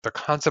the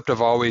concept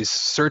of always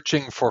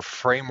searching for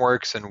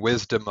frameworks and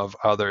wisdom of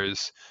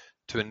others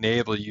to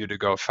enable you to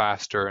go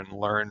faster and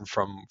learn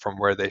from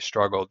where they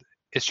struggled,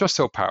 it's just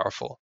so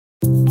powerful.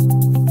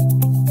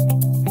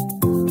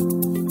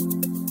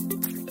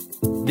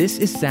 This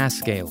is SaaS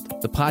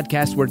Scaled, the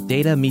podcast where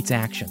data meets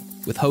action,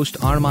 with host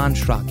Arman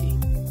Shraki.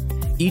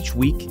 Each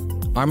week,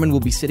 Arman will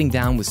be sitting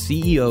down with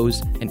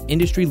CEOs and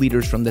industry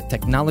leaders from the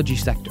technology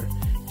sector,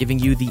 giving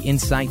you the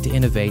insight to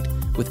innovate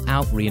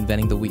without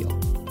reinventing the wheel.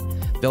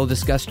 They'll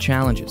discuss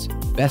challenges,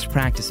 best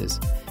practices,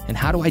 and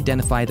how to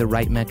identify the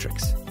right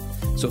metrics.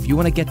 So if you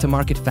want to get to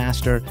market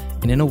faster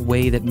and in a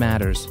way that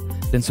matters,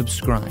 then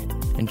subscribe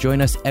and join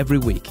us every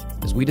week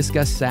as we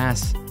discuss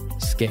SaaS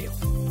Scaled.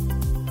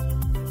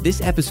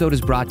 This episode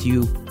is brought to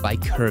you by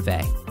Curve,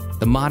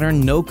 the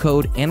modern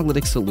no-code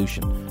analytics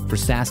solution for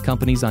SaaS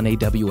companies on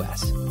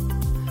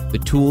AWS. The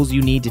tools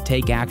you need to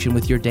take action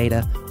with your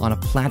data on a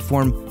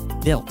platform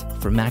built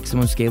for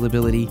maximum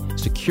scalability,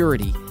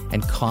 security,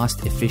 and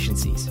cost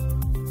efficiencies.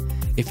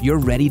 If you're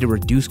ready to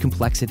reduce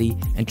complexity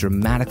and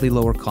dramatically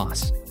lower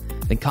costs,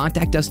 then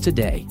contact us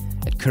today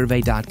at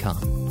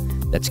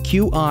curvey.com. That's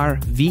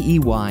QRVEY.com.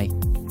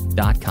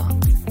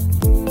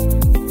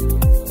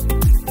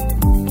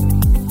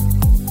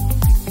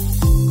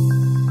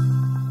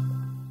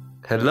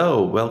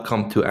 Hello,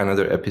 welcome to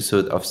another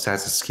episode of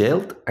SaaS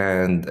Scaled,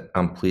 and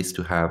I'm pleased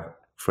to have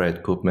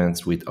Fred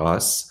Koopmans with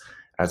us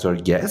as our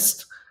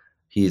guest.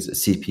 He's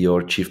CPO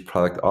or Chief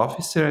Product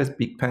Officer at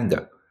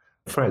BigPanda.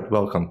 Fred,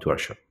 welcome to our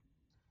show.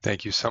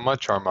 Thank you so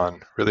much,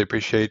 Arman. Really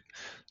appreciate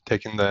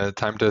taking the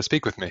time to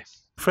speak with me.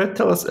 Fred,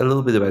 tell us a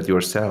little bit about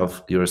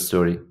yourself, your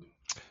story.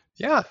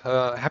 Yeah,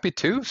 happy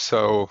to.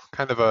 So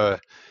kind of a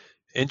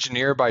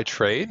engineer by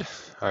trade.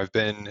 I've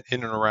been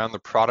in and around the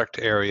product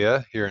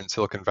area here in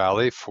Silicon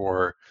Valley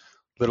for a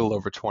little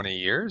over 20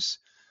 years.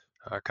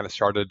 Kind of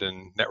started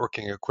in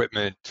networking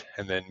equipment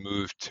and then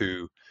moved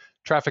to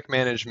traffic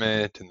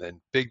management and then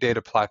big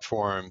data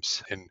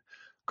platforms. And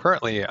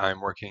currently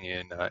I'm working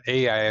in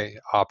AI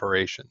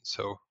operations,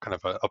 so kind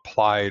of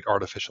applied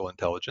artificial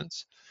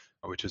intelligence,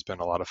 which has been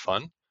a lot of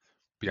fun.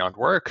 Beyond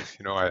work,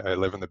 I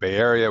live in the Bay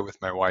Area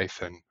with my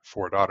wife and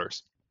 4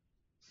 daughters.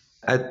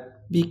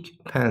 At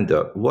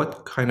BigPanda,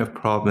 what kind of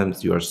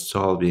problems you are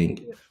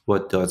solving?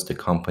 What does the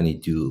company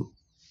do?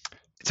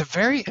 It's a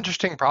very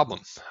interesting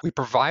problem. We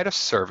provide a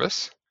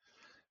service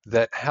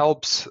that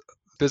helps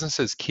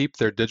businesses keep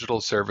their digital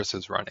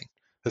services running,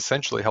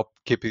 essentially help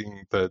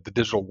keeping the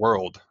digital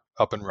world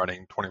up and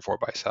running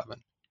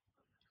 24/7.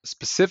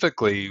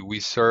 Specifically, we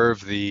serve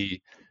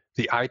the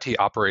IT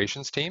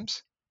operations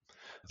teams.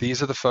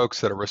 These are the folks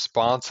that are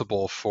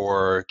responsible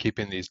for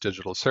keeping these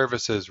digital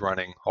services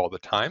running all the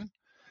time.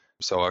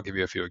 So I'll give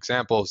you a few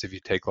examples. If you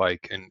take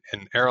like an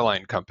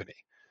airline company,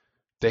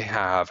 they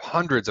have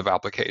hundreds of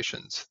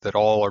applications that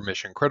all are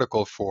mission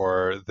critical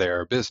for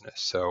their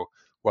business. So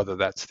whether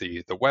that's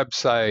the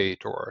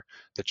website or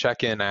the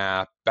check-in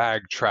app,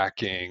 bag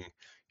tracking,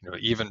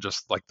 even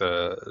just like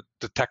the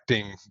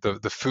detecting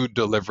the food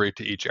delivery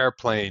to each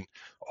airplane,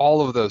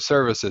 all of those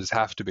services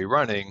have to be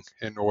running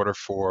in order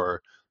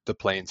for the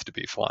planes to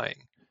be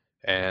flying.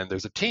 And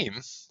there's a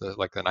team,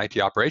 like an IT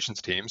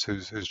operations teams,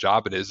 whose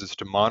job it is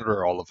to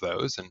monitor all of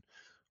those. And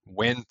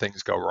when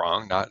things go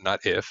wrong,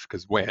 not if,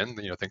 because when,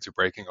 things are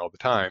breaking all the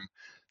time,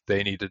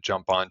 they need to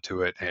jump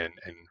onto it and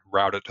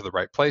route it to the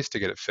right place to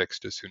get it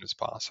fixed as soon as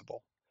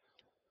possible.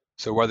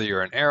 So whether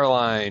you're an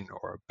airline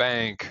or a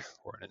bank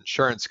or an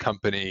insurance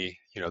company,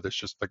 there's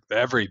just like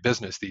every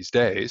business these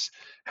days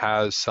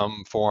has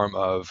some form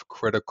of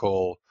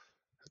critical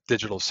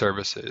digital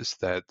services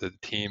that the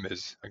team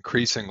is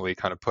increasingly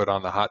kind of put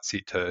on the hot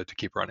seat to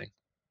keep running.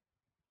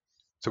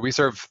 So we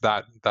serve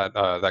that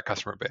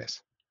customer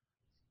base.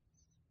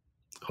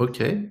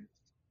 Okay.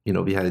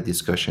 We had a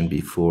discussion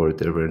before.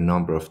 There were a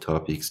number of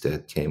topics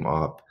that came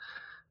up.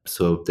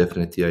 So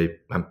definitely,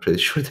 I'm pretty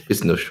sure there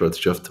is no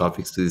shortage of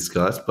topics to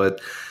discuss. But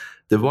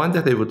the one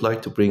that I would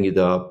like to bring it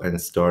up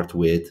and start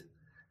with,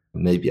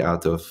 maybe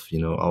out of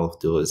all of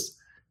those,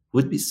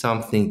 would be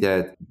something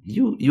that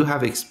you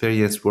have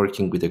experience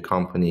working with a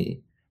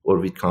company or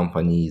with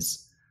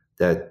companies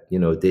that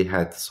they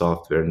had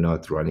software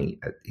not running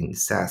in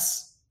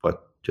SaaS,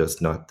 but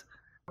just not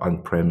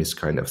on-premise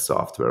kind of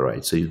software,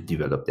 right? So you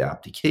develop the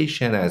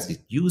application as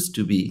it used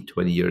to be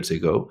 20 years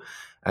ago,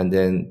 and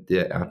then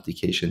the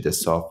application, the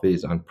software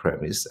is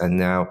on-premise, and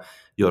now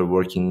you're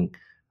working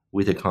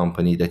with a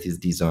company that is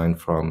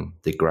designed from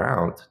the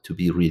ground to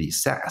be really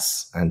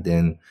SaaS, and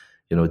then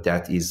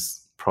that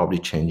is probably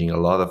changing a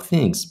lot of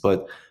things.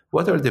 But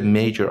what are the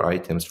major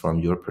items from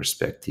your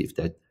perspective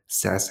that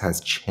SaaS has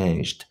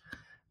changed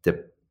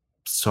the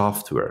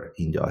software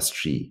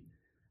industry,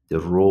 the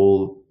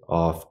role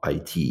of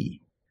IT?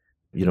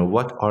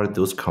 What are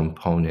those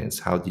components?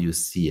 How do you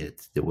see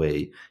it, the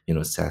way,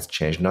 SaaS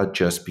changed, not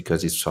just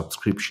because it's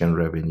subscription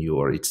revenue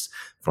or it's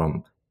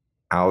from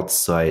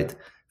outside.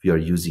 We are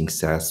using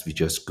SaaS, we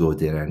just go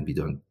there and we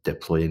don't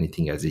deploy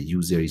anything as a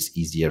user. It's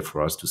easier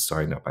for us to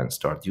sign up and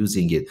start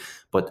using it.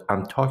 But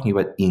I'm talking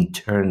about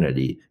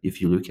internally.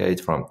 If you look at it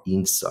from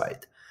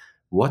inside,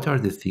 What are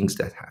the things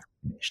that have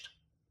changed?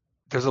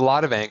 There's a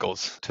lot of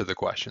angles to the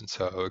question,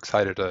 so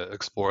excited to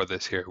explore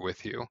this here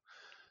with you.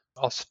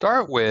 I'll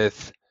start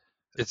with,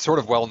 it's sort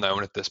of well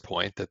known at this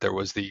point that there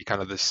was the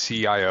kind of the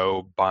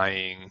CIO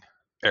buying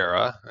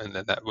era, and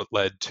then that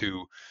led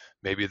to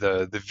maybe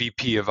the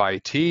VP of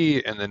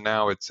IT, and then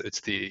now it's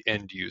the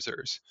end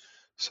users.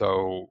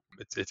 So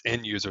it's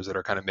end users that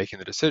are kind of making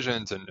the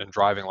decisions and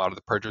driving a lot of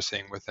the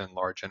purchasing within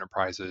large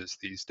enterprises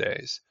these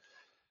days.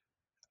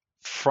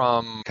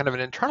 From kind of an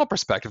internal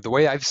perspective, the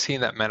way I've seen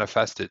that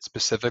manifested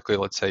specifically,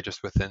 let's say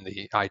just within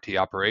the IT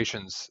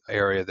operations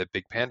area that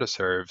BigPanda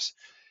serves,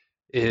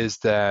 is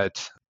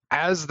that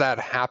as that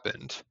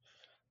happened,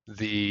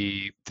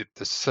 the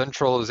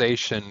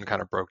centralization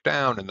kind of broke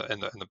down and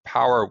the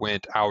power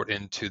went out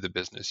into the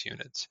business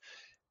units.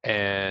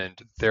 And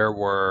there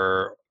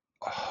were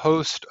a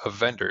host of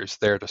vendors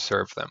there to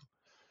serve them.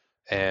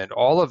 And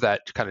all of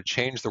that kind of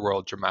changed the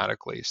world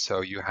dramatically.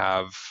 So you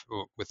have,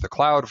 with the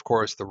cloud, of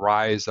course, the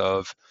rise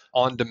of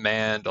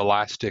on-demand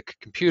elastic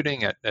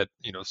computing at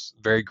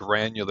very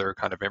granular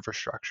kind of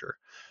infrastructure.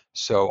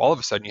 So all of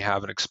a sudden you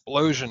have an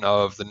explosion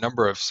of the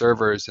number of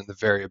servers and the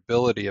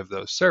variability of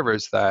those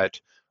servers that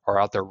are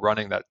out there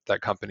running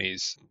that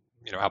company's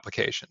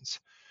applications.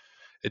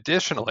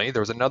 Additionally,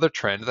 there was another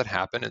trend that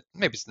happened.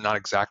 Maybe it's not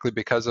exactly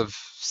because of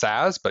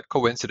SaaS, but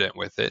coincident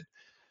with it,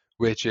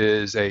 which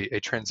is a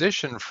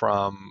transition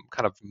from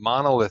kind of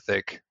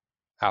monolithic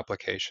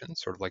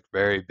applications, sort of like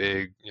very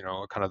big,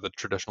 kind of the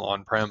traditional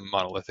on-prem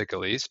monolithic at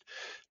least,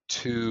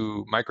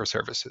 to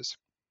microservices.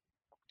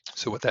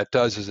 So what that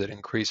does is it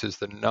increases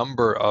the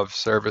number of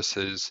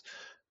services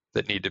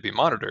that need to be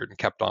monitored and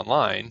kept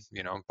online,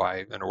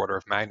 by an order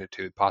of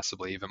magnitude,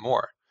 possibly even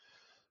more.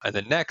 And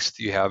then next,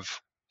 you have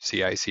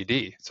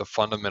CI/CD. It's a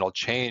fundamental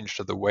change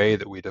to the way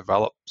that we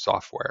develop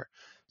software.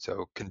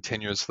 So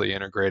continuously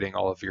integrating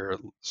all of your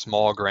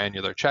small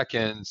granular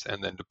check-ins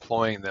and then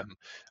deploying them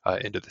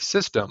into the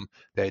system.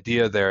 The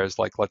idea there is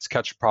like, let's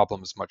catch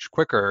problems much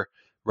quicker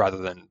rather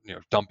than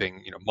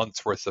dumping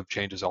months worth of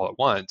changes all at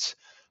once.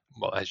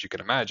 Well, as you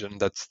can imagine,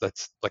 that's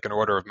like an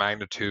order of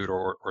magnitude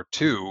or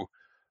two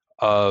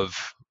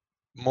of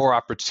more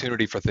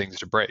opportunity for things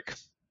to break.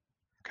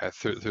 Okay,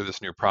 through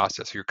this new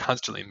process, you're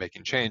constantly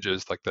making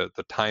changes. Like the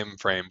time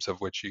frames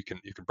of which you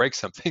can break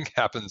something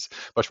happens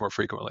much more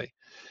frequently.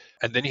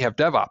 And then you have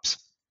DevOps.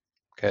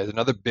 Okay,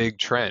 another big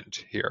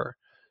trend here.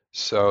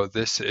 So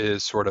this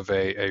is sort of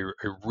a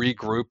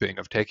regrouping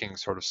of taking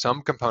sort of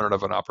some component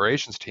of an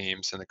operations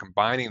teams and then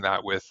combining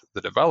that with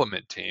the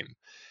development team.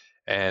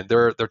 And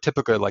they're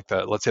typically like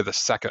let's say the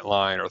second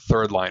line or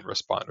third line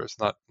responders,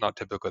 not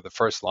typically the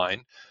first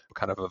line,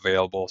 kind of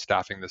available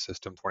staffing the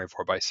system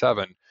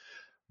 24/7.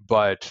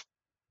 But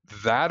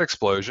that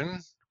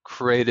explosion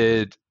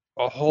created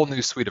a whole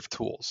new suite of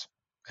tools.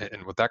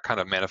 And what that kind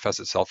of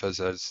manifests itself as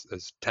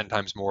 10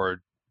 times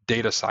more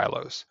data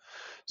silos.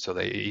 So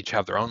they each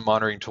have their own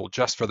monitoring tool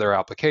just for their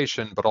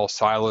application, but all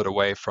siloed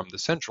away from the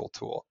central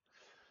tool.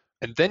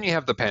 And then you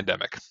have the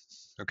pandemic.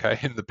 Okay.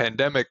 And the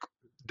pandemic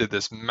did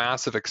this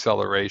massive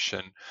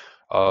acceleration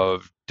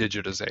of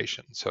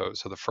digitization. So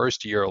the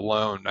first year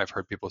alone, I've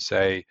heard people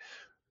say,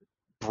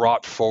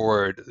 brought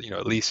forward,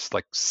 at least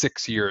like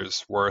 6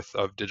 years worth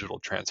of digital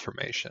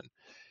transformation.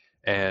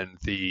 And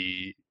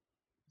the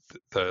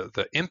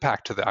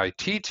impact to the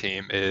IT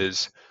team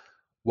is,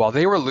 while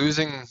they were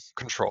losing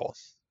control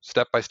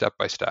step by step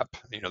by step,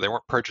 they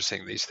weren't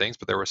purchasing these things,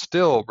 but they were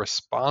still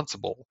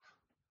responsible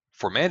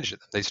for managing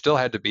them. They still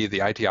had to be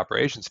the IT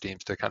operations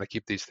teams to kind of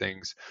keep these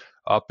things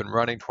up and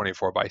running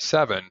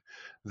 24/7.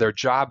 Their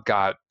job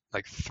got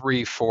like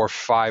 3, 4,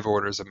 5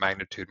 orders of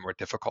magnitude more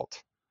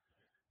difficult.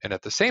 And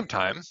at the same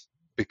time,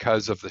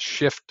 because of the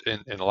shift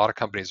in a lot of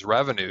companies'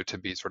 revenue to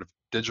be sort of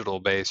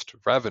digital-based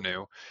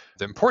revenue,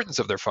 the importance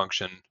of their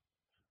function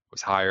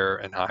was higher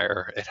and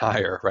higher and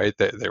higher, right?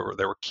 They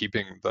were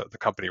keeping the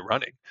company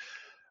running.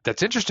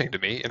 That's interesting to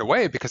me in a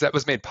way because that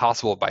was made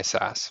possible by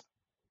SaaS.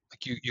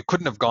 Like you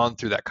couldn't have gone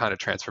through that kind of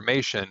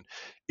transformation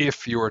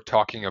if you were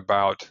talking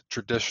about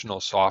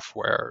traditional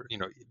software,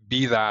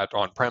 be that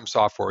on-prem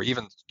software, or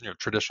even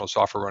traditional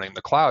software running in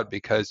the cloud,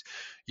 because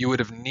you would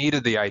have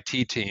needed the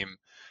IT team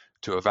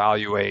to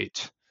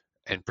evaluate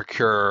and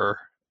procure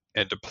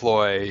and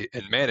deploy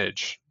and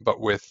manage. But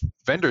with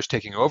vendors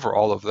taking over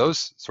all of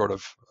those sort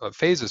of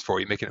phases for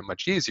you, making it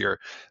much easier,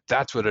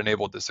 that's what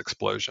enabled this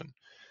explosion.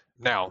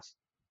 Now,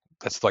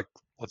 that's like,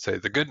 let's say,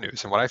 the good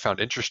news. And what I found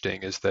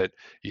interesting is that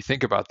you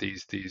think about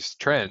these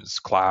trends,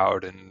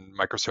 cloud and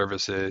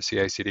microservices,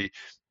 CI/CD,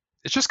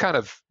 it's just kind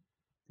of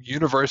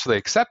universally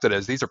accepted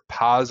as these are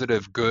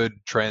positive, good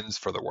trends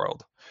for the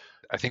world.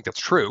 I think that's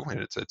true, and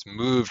it's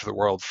moved the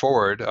world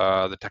forward,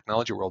 the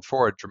technology world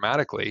forward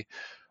dramatically.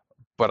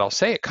 But I'll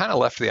say it kind of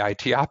left the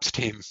IT ops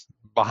team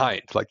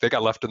behind. Like they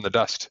got left in the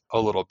dust a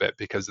little bit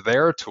because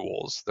their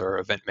tools, their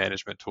event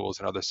management tools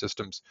and other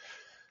systems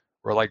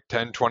were like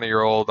 10,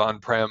 20-year-old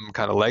on-prem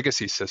kind of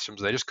legacy systems.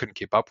 They just couldn't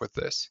keep up with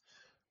this.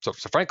 So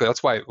frankly,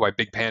 that's why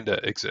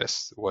BigPanda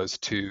exists, was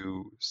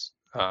to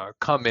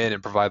come in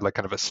and provide like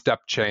kind of a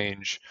step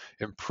change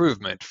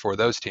improvement for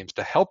those teams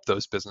to help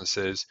those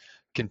businesses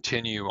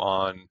continue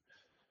on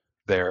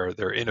their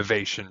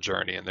innovation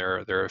journey and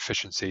their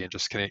efficiency and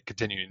just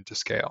continuing to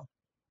scale.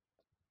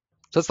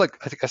 So that's like,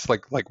 I think that's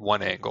like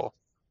one angle.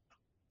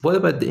 What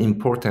about the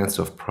importance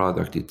of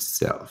product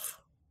itself?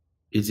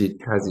 Has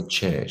it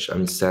changed? I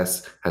mean,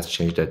 SaaS has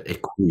changed that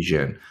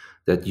equation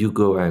that you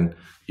go and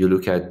you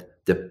look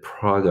at the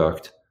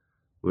product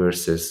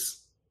versus,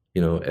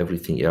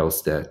 everything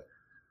else that,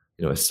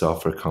 a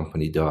software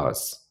company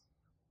does.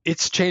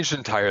 It's changed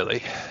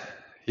entirely.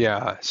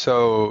 Yeah.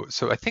 So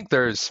I think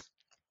there's,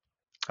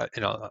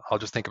 I'll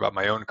just think about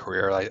my own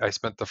career. I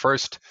spent the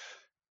first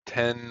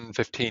 10,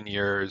 15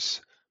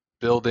 years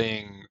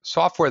building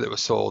software that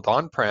was sold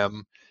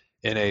on-prem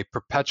in a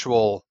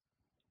perpetual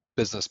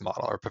business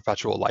model or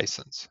perpetual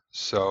license.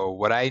 So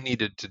what I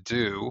needed to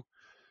do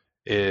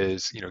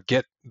is,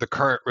 get the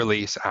current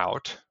release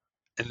out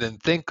and then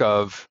think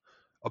of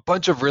a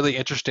bunch of really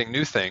interesting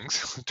new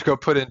things to go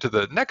put into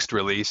the next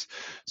release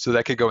so that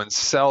I could go and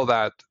sell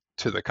that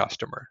to the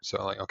customer.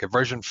 So like, okay,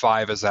 version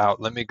 5 is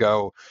out. Let me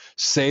go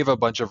save a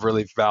bunch of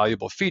really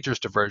valuable features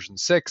to version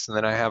 6. And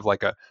then I have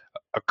like a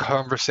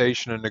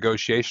conversation and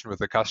negotiation with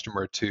the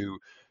customer to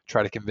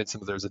try to convince them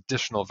that there's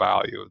additional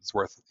value. It's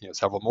worth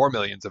several more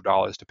millions of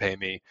dollars to pay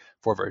me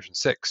for version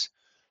 6.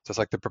 So it's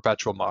like the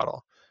perpetual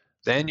model.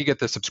 Then you get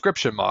the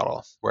subscription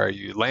model where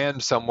you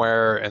land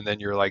somewhere and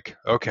then you're like,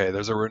 okay,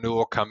 there's a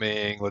renewal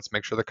coming. Let's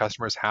make sure the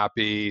customer's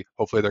happy.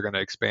 Hopefully they're going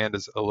to expand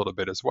a little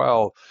bit as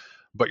well.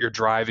 But you're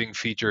driving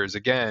features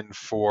again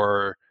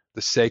for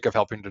the sake of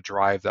helping to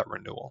drive that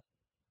renewal.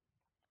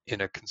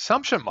 In a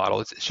consumption model,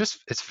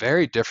 it's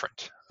very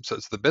different. So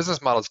the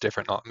business model is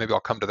different. Maybe I'll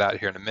come to that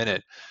here in a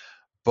minute.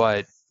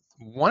 But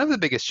one of the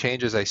biggest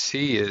changes I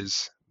see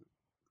is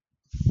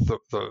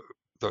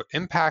the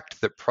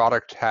impact that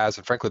product has,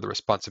 and frankly, the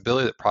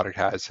responsibility that product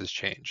has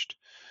changed.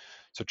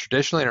 So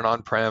traditionally in an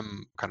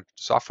on-prem kind of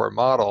software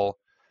model,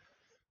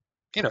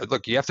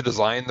 look, you have to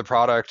design the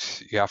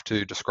product, you have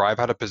to describe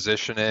how to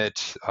position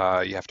it,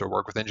 you have to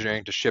work with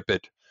engineering to ship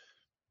it,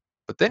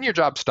 but then your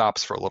job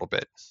stops for a little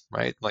bit,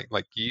 right?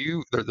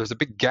 There's a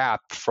big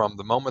gap from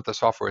the moment the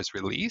software is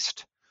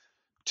released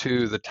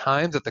to the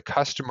time that the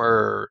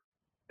customer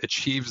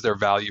achieves their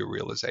value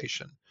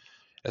realization.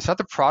 It's not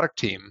the product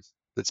team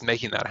that's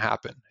making that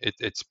happen.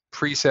 It's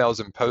pre-sales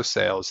and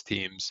post-sales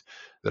teams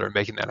that are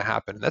making that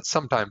happen. And that's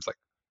sometimes like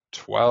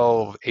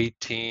 12,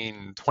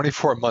 18,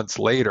 24 months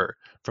later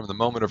from the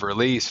moment of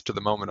release to the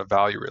moment of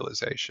value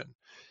realization.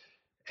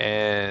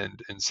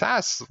 And in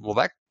SaaS, well,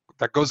 that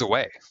goes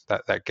away,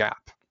 that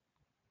gap.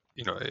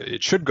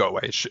 It should go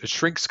away. It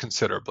shrinks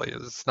considerably.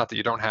 It's not that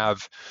you don't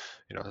have,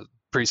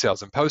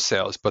 pre-sales and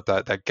post-sales, but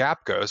that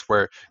gap goes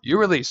where you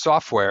release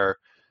software,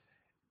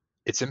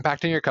 it's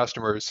impacting your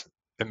customers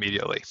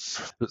immediately.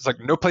 There's like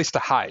no place to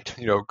hide,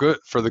 good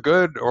for the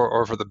good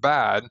or for the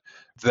bad.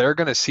 They're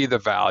going to see the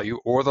value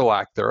or the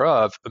lack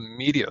thereof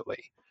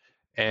immediately.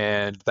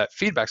 And that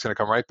feedback's going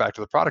to come right back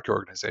to the product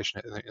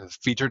organization. The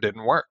feature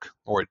didn't work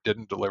or it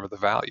didn't deliver the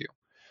value.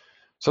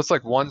 So it's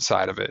like one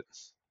side of it.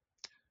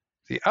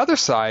 The other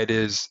side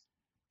is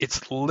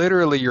it's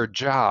literally your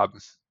job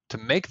to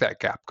make that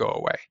gap go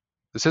away.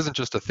 This isn't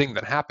just a thing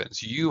that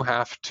happens. You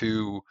have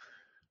to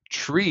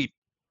treat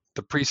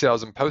the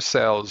pre-sales and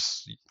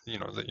post-sales,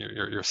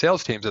 your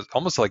sales teams as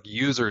almost like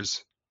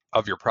users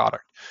of your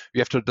product.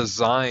 You have to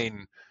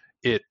design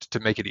it to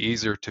make it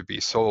easier to be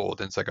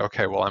sold. And it's like,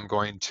 okay, well, I'm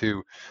going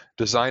to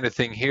design a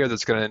thing here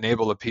that's going to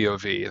enable a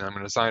POV, and I'm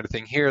going to design a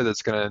thing here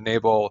that's going to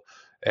enable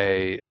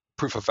a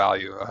proof of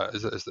value,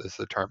 is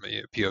the term,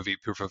 POV,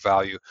 proof of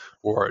value,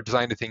 or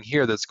design a thing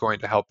here that's going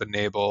to help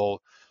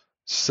enable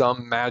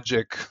some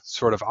magic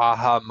sort of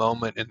aha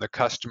moment in the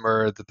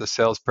customer that the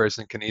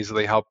salesperson can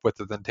easily help with,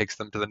 that then takes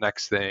them to the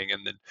next thing.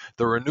 And then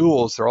the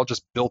renewals, they're all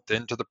just built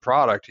into the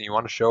product, and you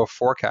want to show a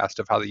forecast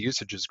of how the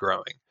usage is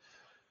growing.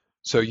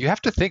 So you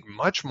have to think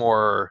much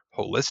more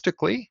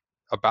holistically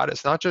about it.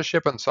 It's not just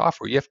shipping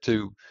software. You have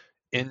to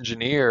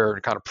engineer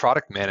and kind of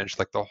product manage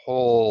like the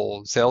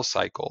whole sales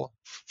cycle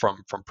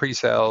from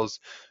pre-sales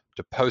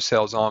to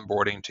post-sales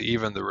onboarding to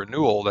even the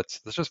renewal. That's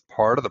just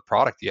part of the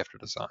product you have to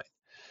design.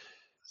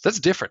 That's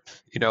different.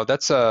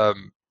 That's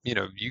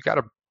you got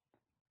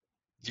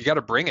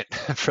to bring it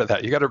for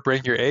that. You got to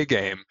bring your A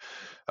game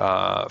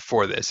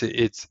for this.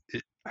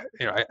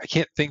 I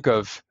can't think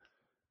of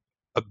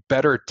a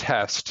better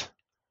test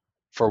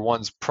for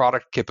one's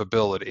product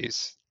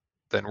capabilities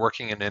than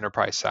working in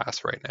enterprise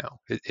SaaS right now.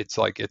 It's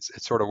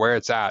sort of where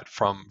it's at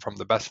from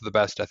the best of the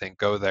best. I think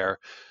go there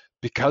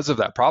because of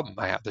that problem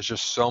I have. There's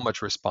just so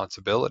much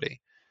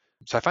responsibility.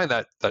 So I find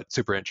that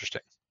super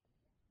interesting.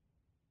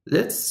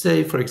 Let's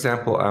say, for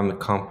example, I'm a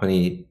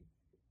company,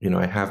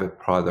 I have a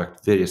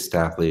product very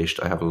established.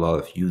 I have a lot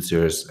of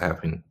users,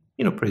 have been,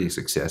 pretty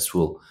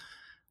successful,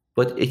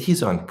 but it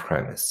is on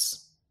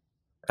premise.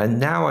 And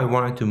now I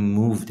wanted to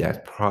move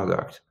that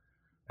product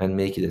and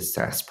make it a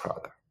SaaS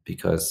product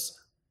because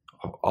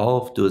of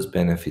all of those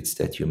benefits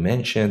that you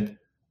mentioned,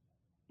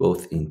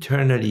 both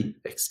internally,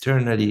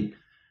 externally.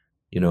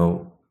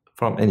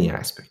 from any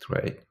aspect,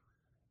 right?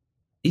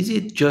 Is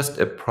it just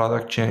a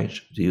product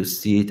change? Do you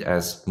see it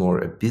as more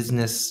a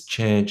business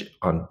change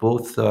on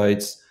both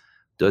sides?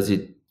 Does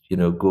it,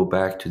 go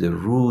back to the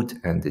root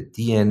and the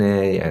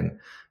DNA? And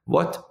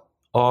what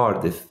are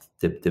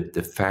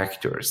the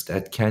factors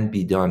that can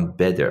be done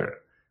better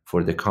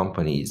for the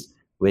companies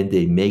when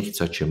they make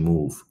such a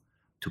move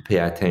to pay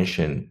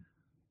attention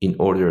in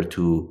order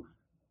to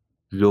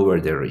lower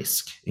their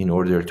risk, in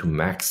order to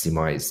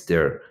maximize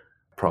their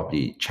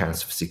probably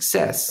chance of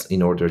success,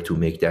 in order to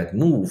make that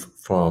move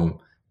from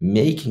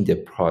making the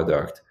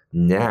product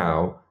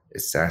now a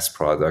SaaS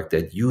product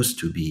that used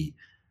to be,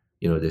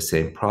 the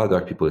same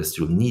product, people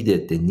still need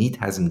it. The need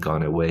hasn't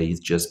gone away.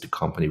 It's just the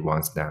company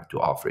wants now to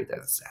offer it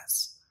as a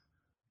SaaS.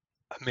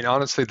 I mean,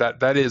 honestly,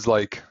 that is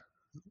like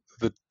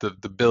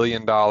the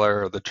billion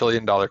dollar or the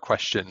trillion dollar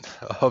question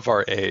of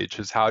our age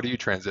is how do you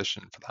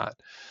transition for that?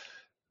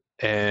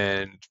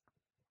 And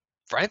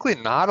frankly,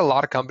 not a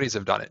lot of companies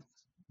have done it.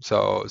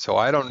 So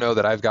I don't know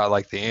that I've got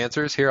like the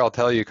answers here. I'll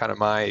tell you kind of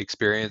my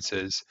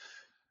experiences.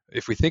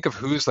 If we think of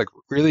who's like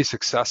really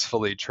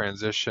successfully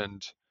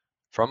transitioned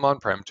from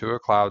on-prem to a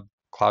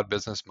cloud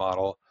business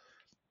model,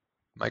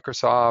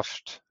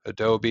 Microsoft,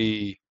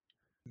 Adobe,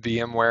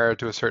 VMware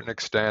to a certain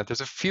extent.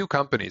 There's a few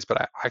companies,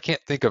 but I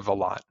can't think of a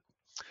lot.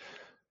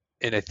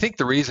 And I think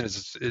the reason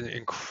is it's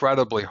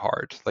incredibly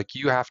hard. Like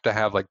you have to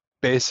have like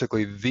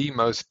basically the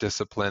most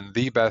disciplined,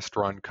 the best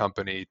run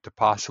company to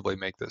possibly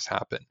make this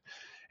happen.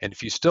 And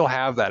if you still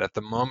have that at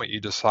the moment you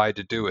decide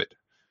to do it,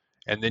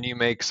 and then you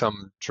make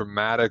some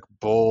dramatic,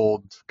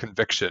 bold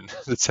conviction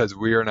that says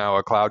we are now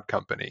a cloud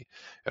company,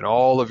 and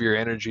all of your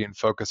energy and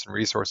focus and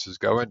resources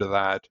go into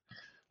that,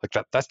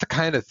 like that's the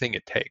kind of thing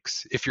it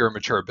takes if you're a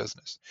mature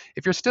business.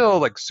 If you're still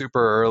like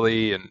super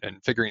early and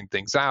figuring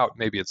things out,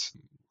 maybe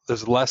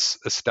there's less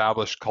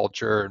established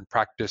culture and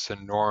practice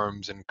and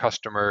norms and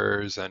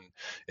customers and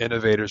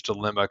innovators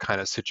dilemma kind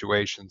of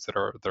situations that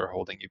are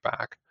holding you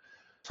back.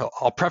 So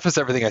I'll preface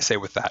everything I say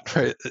with that,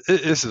 right?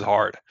 This is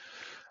hard.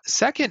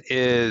 Second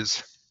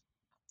is,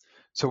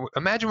 so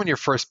imagine when you're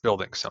first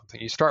building something,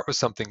 you start with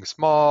something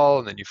small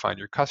and then you find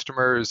your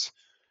customers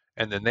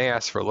and then they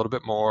ask for a little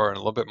bit more and a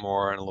little bit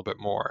more and a little bit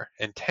more.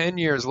 And 10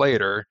 years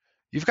later,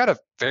 you've got a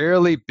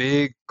fairly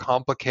big,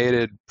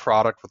 complicated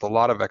product with a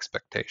lot of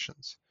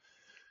expectations.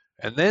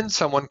 And then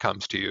someone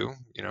comes to you,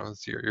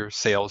 it's your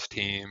sales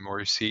team or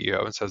your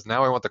CEO and says,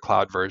 now I want the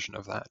cloud version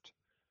of that.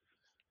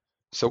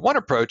 So one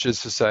approach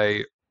is to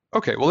say,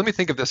 okay, well, let me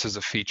think of this as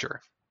a feature.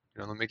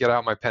 Let me get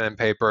out my pen and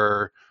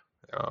paper.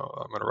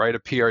 I'm going to write a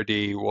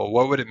PRD. Well,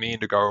 what would it mean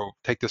to go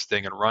take this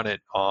thing and run it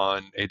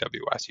on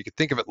AWS? You could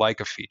think of it like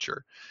a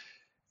feature.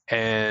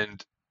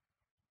 And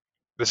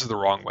this is the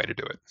wrong way to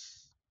do it.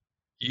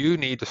 You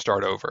need to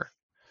start over.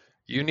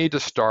 You need to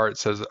start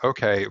says,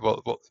 okay,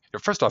 well,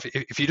 first off,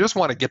 if you just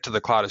want to get to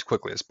the cloud as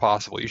quickly as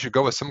possible, you should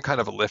go with some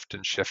kind of a lift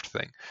and shift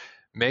thing.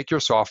 Make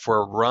your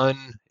software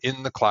run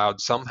in the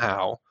cloud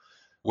somehow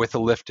with a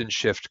lift and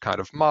shift kind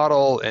of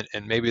model,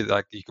 and maybe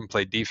like you can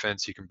play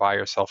defense, you can buy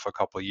yourself a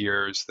couple of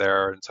years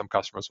there, and some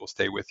customers will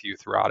stay with you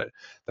throughout it.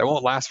 That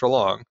won't last for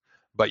long,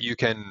 but you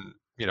can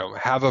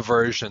have a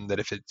version that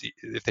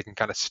if they can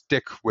kind of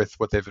stick with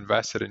what they've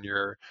invested in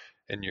your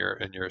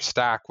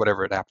stack,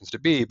 whatever it happens to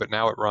be, but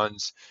now it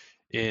runs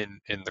in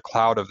the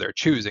cloud of their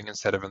choosing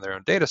instead of in their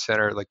own data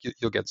center, like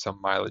you'll get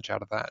some mileage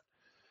out of that.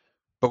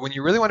 But when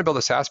you really want to build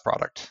a SaaS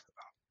product,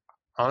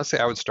 honestly,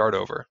 I would start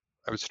over.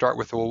 I would start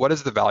with, well, what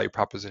is the value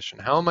proposition?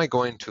 How am I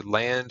going to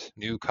land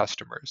new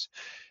customers?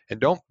 And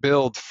don't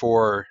build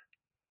for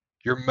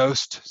your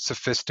most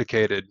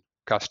sophisticated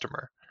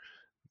customer.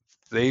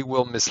 They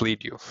will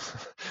mislead you.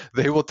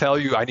 They will tell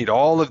you, I need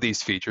all of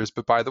these features,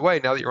 but by the way,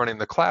 now that you're running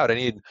the cloud, I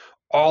need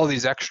all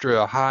these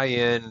extra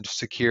high-end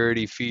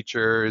security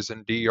features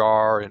and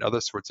DR and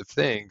other sorts of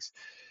things.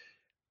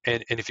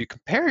 And if you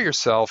compare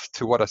yourself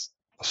to what a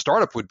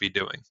startup would be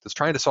doing that's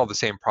trying to solve the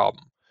same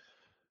problem,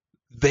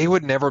 they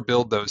would never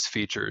build those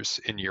features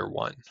in year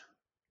one.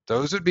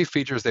 Those would be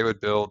features they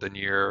would build in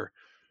year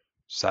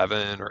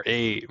 7 or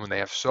 8 when they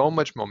have so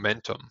much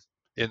momentum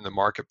in the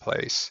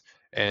marketplace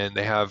and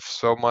they have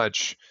so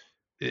much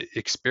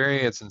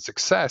experience and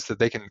success that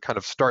they can kind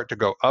of start to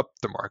go up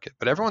the market.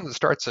 But everyone that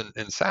starts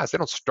in SaaS, they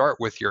don't start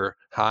with your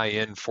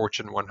high-end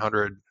Fortune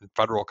 100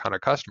 federal kind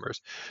of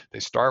customers. They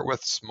start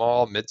with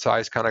small,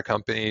 mid-sized kind of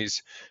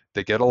companies.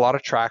 They get a lot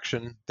of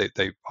traction.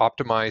 They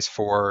optimize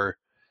for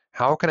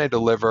how can I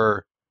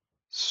deliver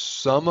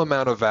some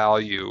amount of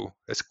value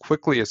as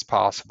quickly as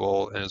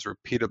possible and as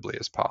repeatably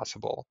as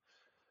possible.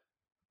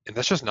 And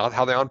that's just not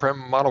how the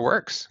on-prem model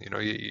works.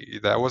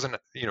 That wasn't,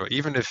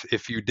 even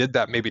if you did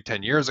that maybe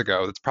 10 years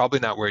ago, that's probably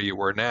not where you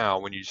were now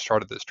when you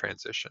started this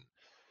transition.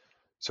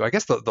 So I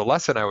guess the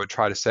lesson I would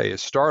try to say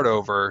is start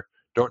over.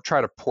 Don't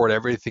try to port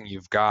everything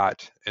you've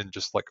got and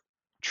just like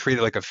treat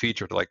it like a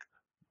feature to like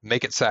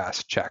make it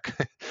SaaS, check.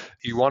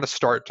 You want to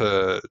start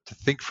to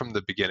think from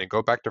the beginning,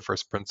 go back to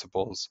first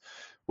principles.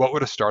 What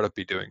would a startup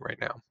be doing right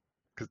now?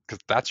 Because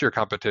that's your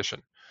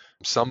competition.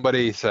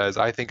 Somebody says,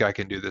 I think I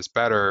can do this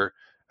better.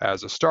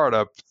 as a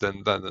startup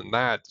than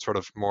that sort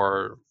of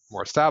more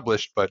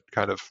established but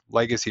kind of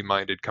legacy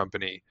minded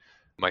company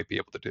might be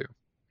able to do.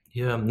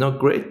 Yeah, no,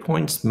 great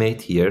points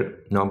made here.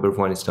 Number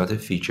one, it's not a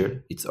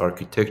feature, it's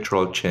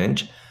architectural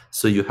change.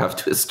 So you have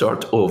to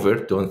start over.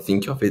 Don't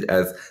think of it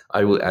as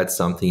I will add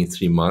something in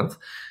 3 months.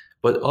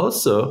 But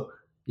also,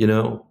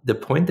 the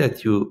point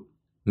that you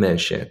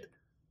mentioned,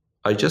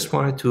 I just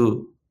wanted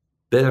to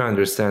better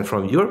understand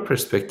from your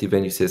perspective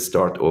when you say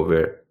start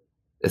over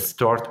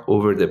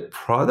the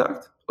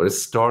product or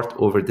start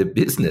over the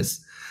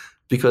business.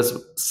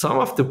 Because some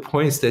of the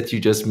points that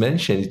you just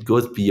mentioned, it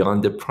goes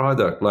beyond the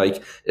product,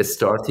 like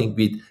starting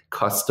with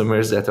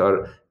customers that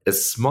are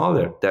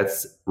smaller.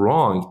 That's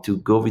wrong to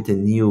go with a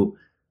new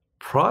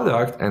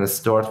product and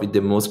start with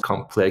the most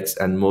complex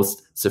and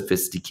most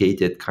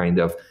sophisticated kind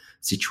of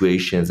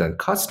situations and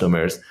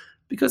customers,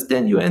 because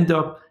then you end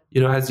up,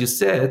 as you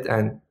said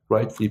and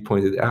rightfully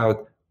pointed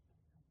out,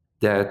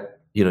 that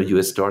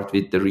you start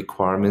with the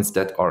requirements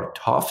that are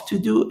tough to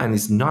do and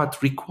is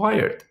not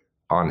required.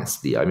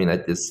 Honestly, I mean,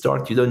 at the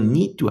start you don't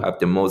need to have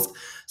the most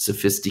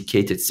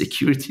sophisticated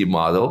security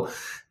model.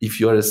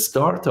 If you're a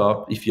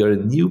startup, if you're a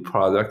new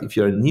product, if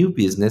you're a new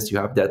business, you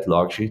have that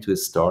luxury to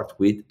start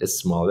with a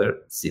smaller,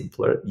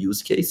 simpler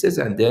use cases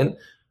and then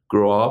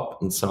grow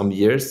up in some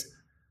years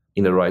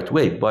in the right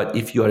way. But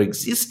if you are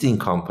existing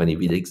company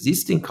with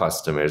existing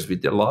customers,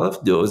 with a lot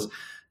of those,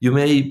 you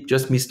may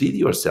just mislead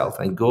yourself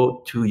and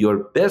go to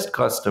your best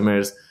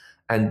customers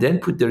and then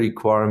put the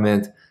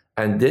requirement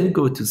and then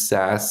go to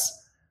SaaS.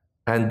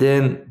 And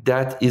then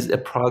that is a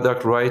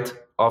product right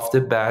off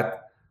the bat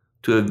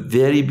to a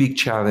very big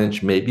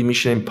challenge, maybe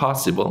mission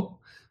impossible,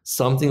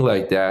 something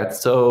like that.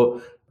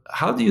 So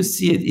how do you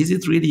see it? Is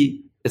it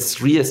really a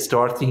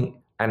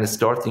restarting and a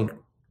starting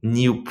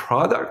new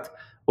product?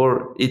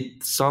 Or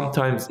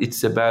sometimes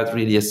it's about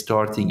really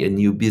starting a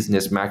new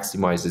business,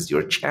 maximizes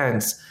your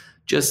chance.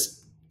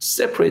 Just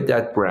separate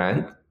that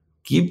brand,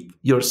 give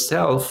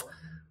yourself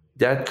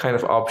that kind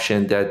of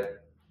option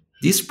that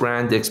this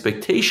brand, the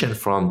expectation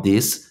from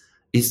this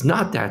is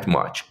not that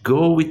much.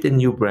 Go with the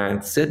new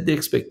brand, set the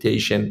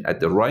expectation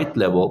at the right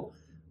level,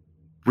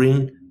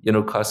 bring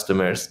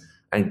customers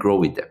and grow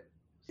with them.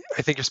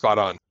 I think you're spot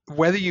on.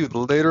 Whether you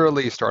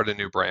literally start a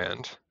new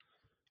brand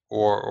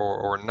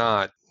or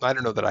not, I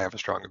don't know that I have a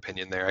strong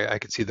opinion there. I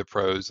could see the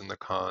pros and the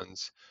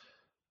cons.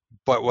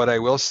 But what I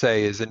will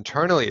say is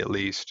internally, at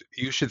least,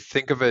 you should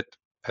think of it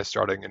as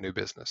starting a new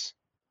business,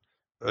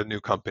 a new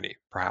company,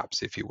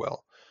 perhaps, if you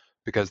will,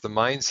 because the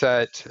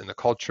mindset and the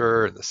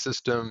culture and the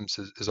systems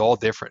is all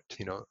different.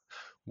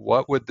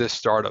 What would this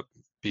startup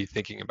be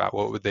thinking about?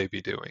 What would they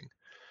be doing?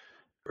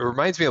 It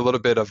reminds me a little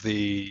bit of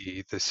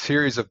the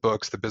series of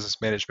books, the business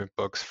management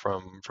books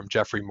from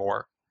Jeffrey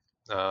Moore,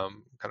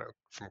 kind of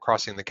from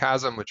Crossing the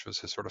Chasm, which was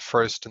his sort of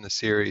first in the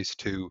series,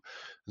 to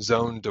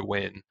Zone to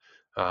Win,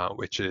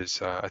 which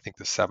is I think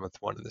the seventh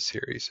one in the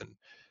series. And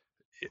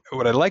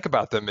what I like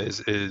about them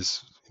is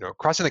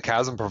Crossing the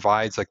Chasm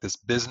provides like this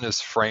business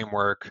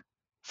framework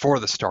for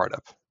the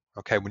startup.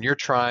 Okay, when you're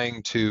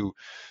trying to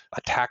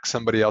attack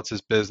somebody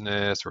else's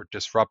business or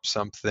disrupt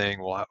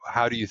something, well,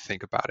 how do you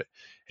think about it?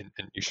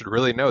 And you should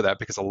really know that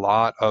because a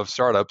lot of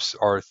startups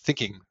are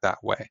thinking that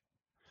way.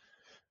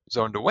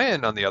 Zone to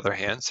Win, on the other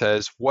hand,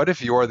 says, what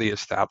if you're the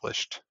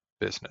established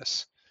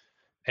business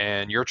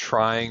and you're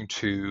trying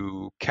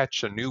to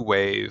catch a new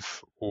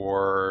wave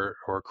or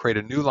create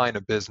a new line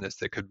of business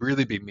that could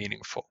really be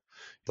meaningful?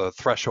 The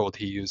threshold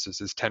he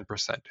uses is 10%.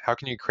 How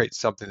can you create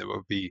something that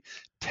would be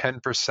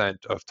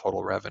 10% of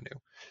total revenue?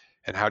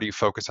 And how do you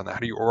focus on that? How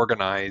do you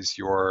organize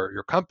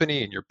your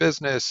company and your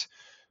business,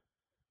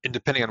 and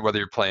depending on whether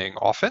you're playing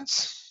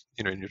offense,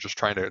 and you're just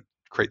trying to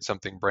create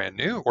something brand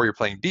new, or you're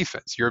playing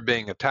defense. You're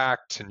being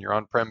attacked and your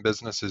on-prem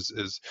business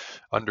is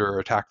under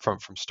attack from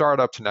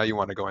startups, and now you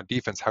want to go on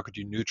defense. How could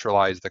you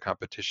neutralize the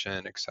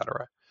competition, et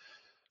cetera?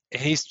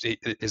 And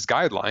his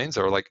guidelines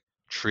are like,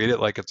 treat it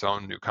like its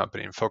own new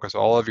company and focus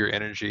all of your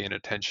energy and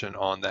attention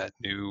on that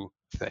new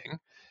thing.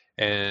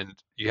 And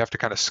you have to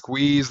kind of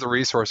squeeze the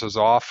resources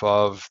off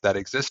of that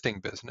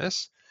existing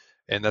business.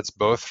 And that's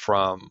both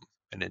from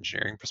an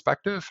engineering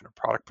perspective and a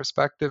product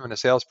perspective and a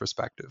sales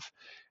perspective.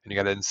 And you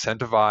got to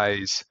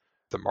incentivize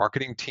the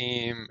marketing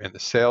team and the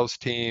sales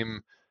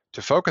team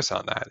to focus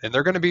on that. And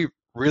they're going to be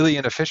really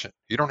inefficient.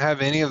 You don't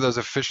have any of those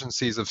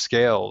efficiencies of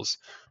scales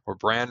or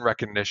brand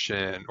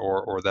recognition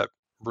or that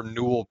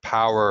renewal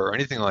power or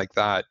anything like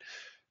that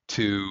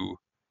to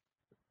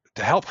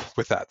help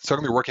with that. It's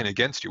going to be working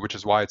against you, which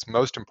is why it's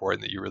most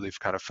important that you really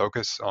kind of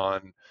focus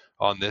on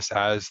this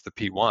as the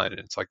P1. And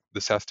it's like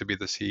this has to be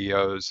the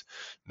CEO's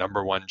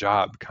number one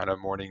job, kind of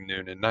morning,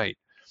 noon, and night.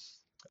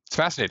 It's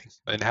fascinating.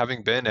 And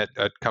having been at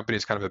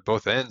companies kind of at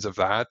both ends of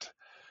that,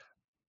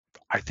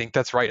 I think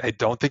that's right. I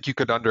don't think you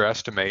could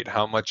underestimate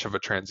how much of a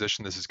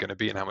transition this is going to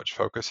be and how much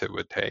focus it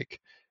would take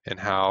and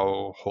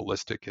how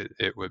holistic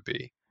it would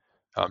be.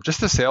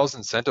 Just the sales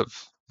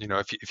incentive.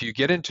 If you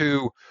get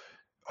into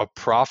a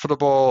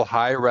profitable,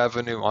 high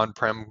revenue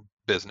on-prem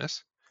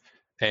business,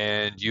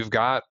 and you've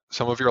got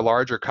some of your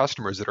larger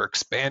customers that are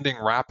expanding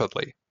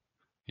rapidly,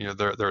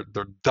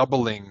 they're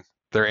doubling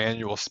their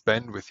annual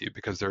spend with you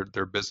because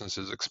their business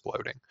is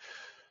exploding.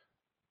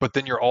 But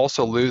then you're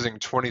also losing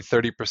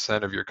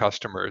 20-30% of your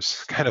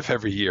customers kind of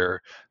every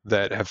year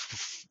that have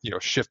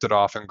shifted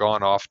off and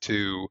gone off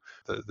to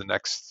the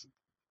next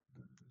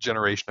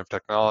generation of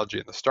technology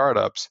and the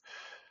startups.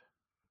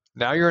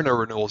 Now you're in a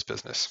renewals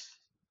business,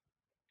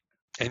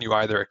 and you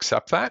either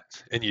accept that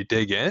and you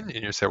dig in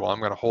and you say, well, I'm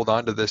going to hold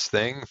on to this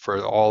thing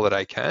for all that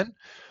I can,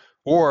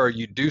 or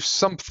you do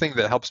something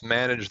that helps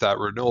manage that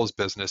renewals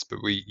business, but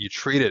you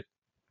treat it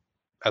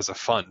as a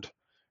fund.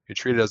 You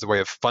treat it as a way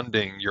of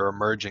funding your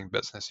emerging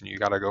business, and you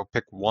got to go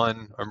pick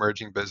one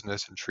emerging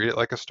business and treat it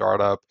like a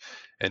startup,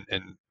 and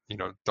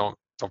don't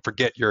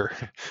forget your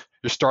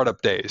your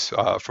startup days,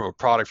 from a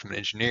product, from an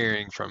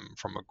engineering, from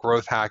a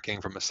growth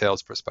hacking, from a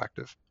sales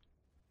perspective.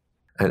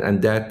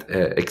 And that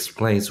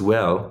explains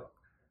well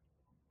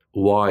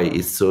why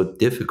it's so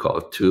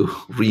difficult to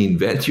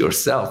reinvent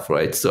yourself,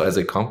 right? So as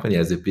a company,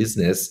 as a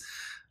business,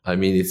 I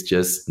mean, it's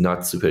just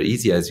not super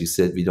easy. As you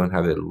said, we don't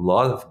have a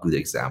lot of good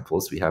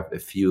examples. We have a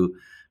few,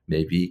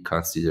 maybe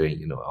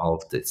considering, all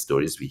of the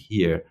stories we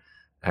hear,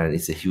 and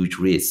it's a huge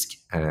risk.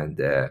 And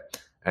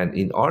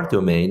in our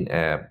domain,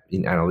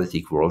 in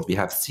analytic world, we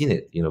have seen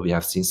it. We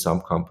have seen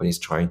some companies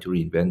trying to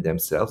reinvent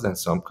themselves, and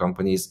some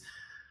companies,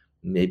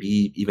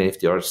 maybe even if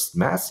they are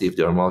massive,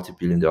 they are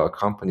multi-billion-dollar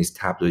companies.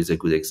 Tableau is a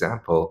good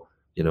example.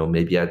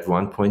 Maybe at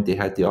one point they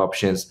had the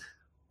options: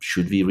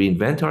 should we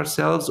reinvent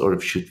ourselves, or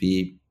should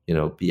we,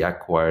 be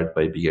acquired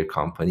by a bigger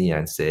company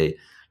and say,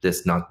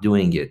 let's not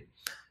doing it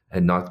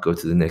and not go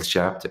to the next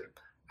chapter?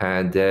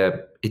 And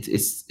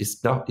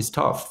it's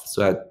tough.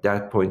 So at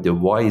that point, the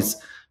wise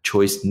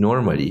choice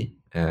normally,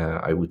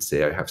 I would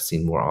say, I have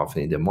seen more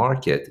often in the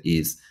market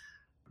is,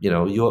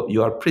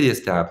 you are pretty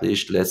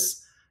established.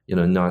 Let's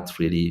not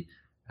really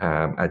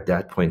at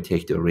that point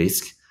take the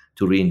risk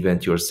to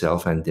reinvent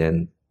yourself and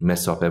then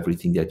mess up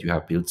everything that you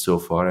have built so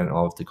far and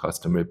all of the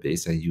customer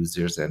base and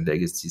users and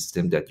legacy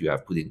system that you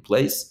have put in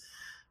place.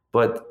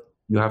 But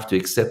you have to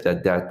accept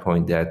at that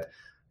point that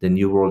the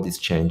new world is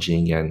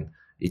changing, and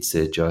it's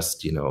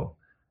just,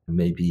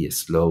 maybe a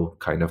slow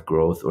kind of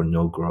growth or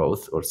no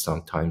growth, or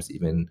sometimes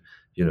even,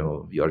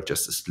 we are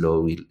just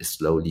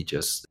slowly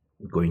just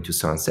going to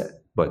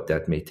sunset. But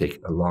that may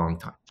take a long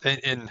time.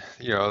 And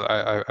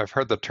I've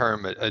heard the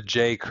term a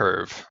J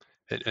curve,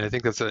 and I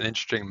think that's an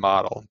interesting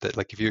model. That,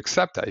 like, if you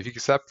accept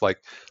like,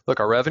 look,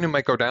 our revenue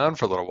might go down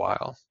for a little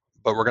while,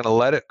 but we're going to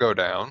let it go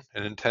down,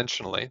 and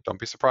intentionally, don't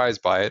be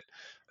surprised by it,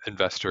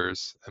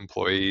 investors,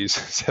 employees,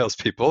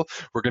 salespeople,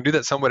 we're going to do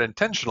that somewhat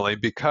intentionally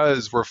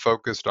because we're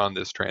focused on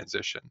this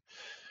transition.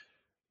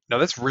 Now,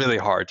 that's really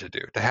hard to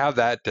do, to have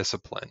that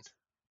discipline,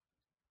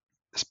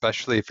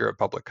 especially if you're a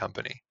public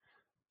company.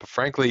 But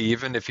frankly,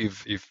 even if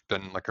you've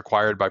been like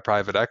acquired by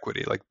private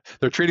equity, like,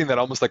 they're treating that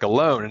almost like a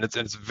loan, and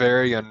it's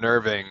very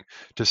unnerving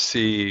to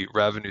see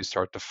revenue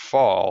start to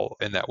fall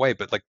in that way.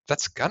 But like,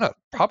 that's gonna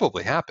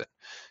probably happen.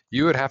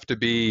 You would have to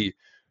be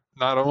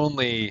not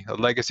only a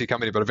legacy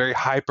company, but a very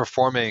high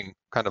performing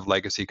kind of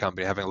legacy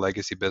company, having a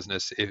legacy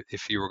business,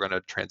 if you were going to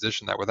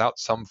transition that without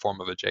some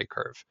form of a J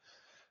curve.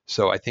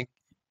 So I think,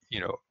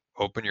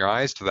 open your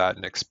eyes to that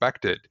and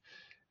expect it,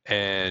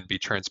 and be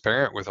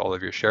transparent with all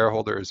of your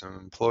shareholders and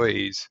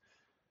employees.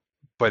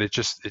 But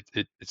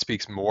it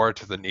speaks more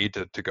to the need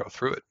to go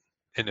through it.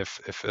 And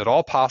if at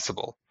all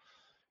possible,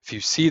 if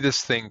you see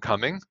this thing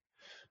coming,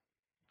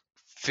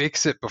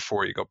 fix it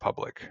before you go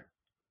public.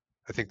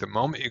 I think the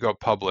moment you go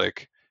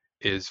public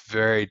is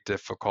very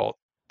difficult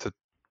to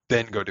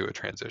then go do a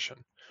transition,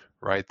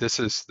 right? This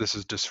is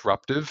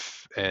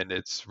disruptive, and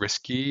it's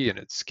risky, and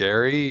it's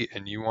scary,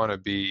 and you want to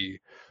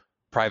be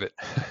private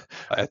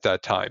at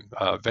that time,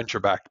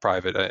 venture-backed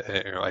private,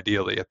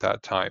 ideally at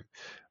that time.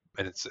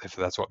 And if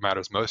that's what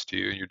matters most to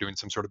you, and you're doing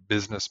some sort of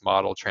business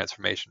model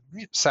transformation,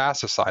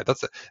 SaaS aside,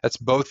 that's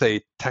both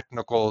a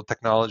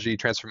technology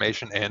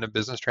transformation and a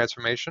business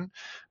transformation.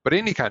 But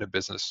any kind of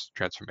business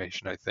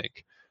transformation, I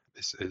think,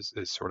 is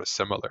sort of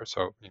similar.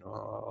 So,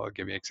 I'll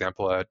give you an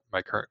example at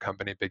my current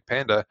company,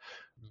 BigPanda,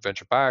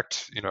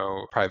 venture-backed,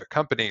 private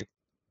company.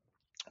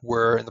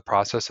 We're in the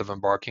process of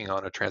embarking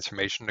on a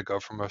transformation to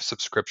go from a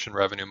subscription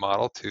revenue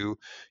model to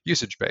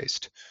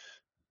usage-based.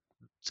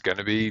 It's going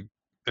to be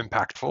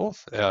impactful.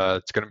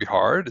 It's going to be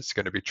hard. It's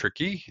going to be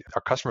tricky.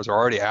 Our customers are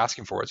already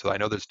asking for it, so I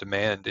know there's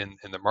demand in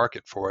the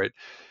market for it.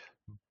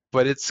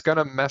 But it's going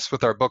to mess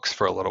with our books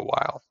for a little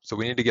while. So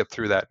we need to get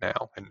through that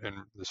now. And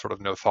there's sort of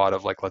no thought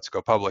of like, let's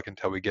go public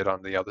until we get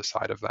on the other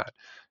side of that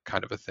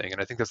kind of a thing. And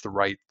I think that's the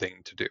right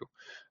thing to do.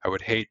 I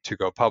would hate to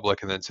go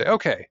public and then say,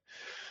 okay,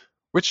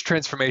 which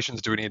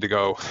transformations do we need to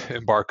go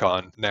embark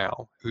on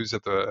now? Who's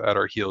at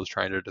our heels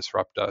trying to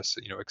disrupt us,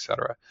 et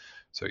cetera.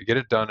 So you get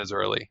it done as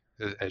early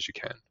as you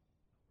can.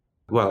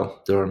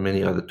 Well, there are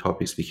many other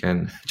topics we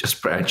can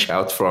just branch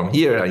out from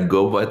here and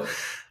go. But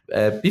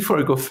before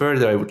I go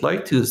further, I would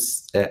like to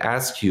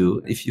ask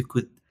you if you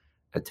could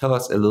tell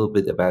us a little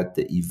bit about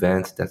the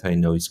event that I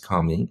know is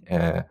coming,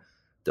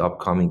 the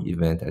upcoming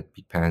event at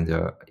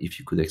BigPanda. If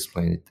you could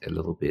explain it a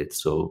little bit,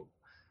 so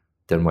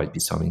there might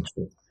be some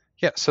interest.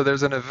 Yeah, so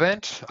there's an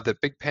event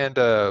that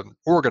BigPanda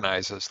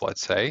organizes,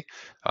 let's say.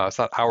 It's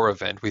not our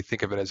event. We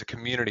think of it as a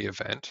community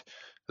event.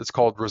 It's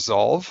called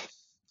Resolve.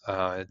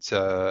 It's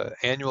an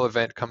annual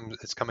event.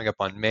 It's coming up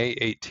on May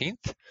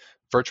 18th,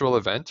 virtual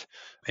event,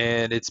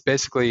 and it's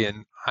basically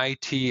an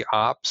IT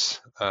ops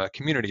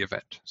community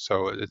event.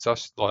 So it's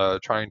us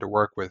trying to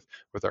work with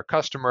our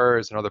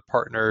customers and other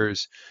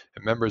partners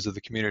and members of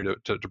the community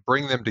to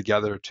bring them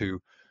together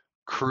to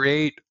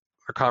create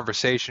a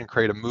conversation,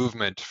 create a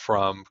movement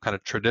from kind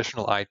of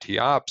traditional IT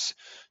ops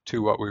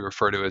to what we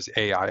refer to as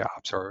AI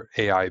ops or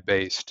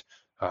AI-based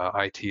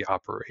IT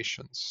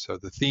operations. So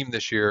the theme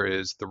this year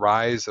is the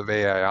rise of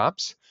AI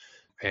ops,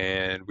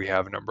 and we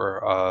have a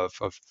number of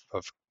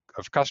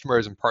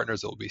customers and partners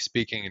that will be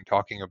speaking and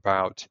talking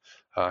about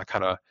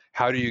kind of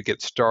how do you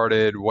get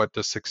started, what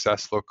does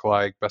success look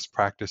like, best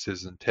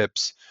practices and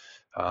tips.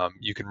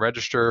 You can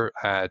register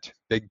at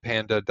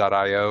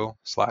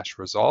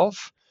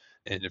bigpanda.io/resolve.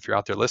 And if you're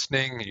out there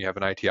listening and you have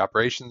an IT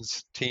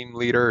operations team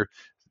leader,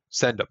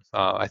 send them.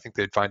 I think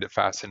they'd find it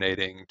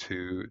fascinating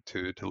to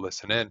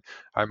listen in.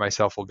 I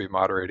myself will be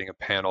moderating a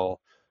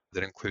panel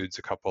that includes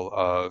a couple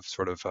of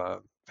sort of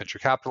venture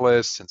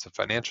capitalists and some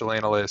financial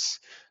analysts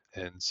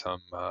and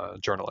some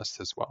journalists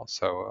as well.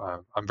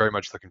 So I'm very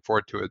much looking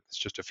forward to it. It's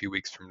just a few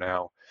weeks from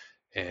now,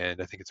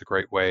 and I think it's a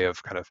great way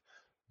of kind of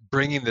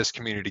bringing this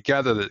community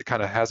together that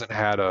kind of hasn't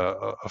had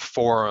a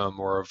forum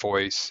or a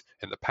voice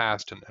in the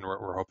past, and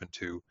we're hoping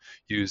to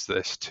use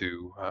this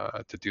to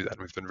do that.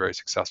 And we've been very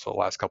successful the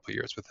last couple of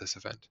years with this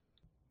event.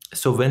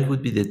 So when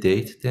would be the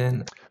date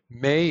then?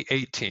 May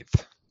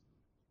 18th.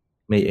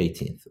 May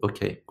 18th.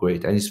 Okay,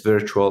 great. And it's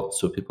virtual,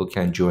 so people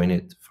can join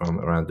it from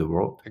around the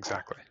world.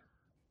 Exactly.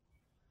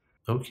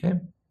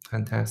 Okay,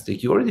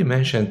 fantastic. You already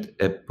mentioned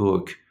a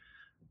book,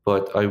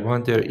 but I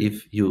wonder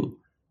if you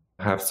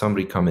have some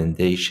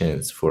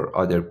recommendations for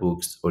other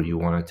books or you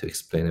wanted to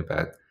explain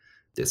about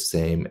the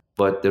same.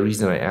 But the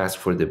reason I asked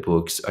for the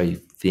books, I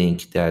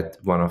think that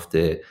one of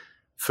the,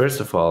 first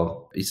of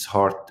all, it's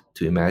hard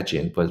to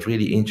imagine, but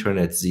really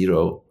Internet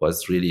Zero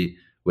was really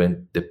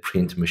when the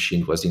print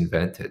machine was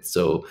invented.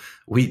 So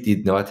we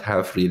did not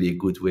have really a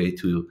good way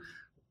to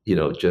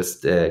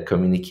just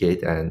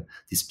communicate and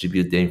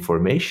distribute the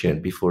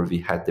information before we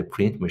had the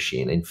print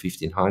machine in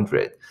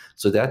 1500.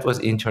 So that was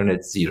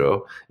Internet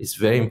Zero. It's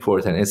very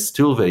important. It's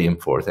still very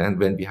important.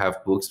 When we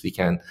have books, we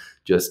can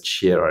just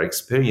share our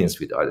experience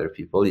with other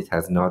people. It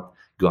has not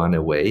gone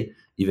away,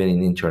 even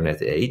in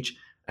Internet age.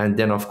 And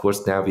then, of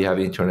course, now we have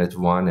Internet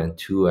 1 and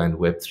 2 and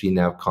Web 3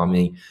 now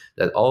coming,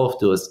 that all of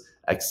those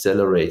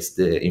accelerates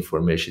the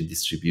information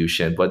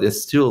distribution. But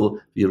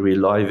still, we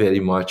rely very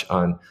much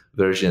on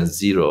version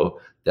 0,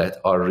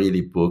 that are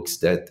really books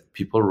that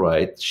people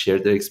write, share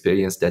their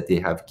experience that they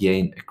have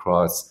gained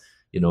across,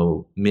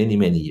 many,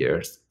 many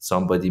years.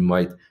 Somebody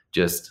might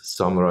just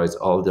summarize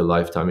all the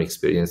lifetime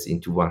experience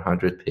into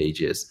 100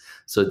 pages.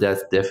 So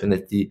that's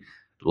definitely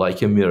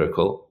like a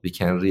miracle. We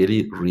can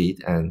really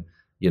read and,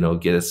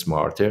 get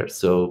smarter.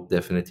 So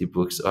definitely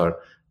books are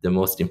the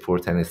most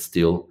important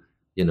still,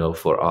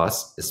 for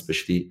us,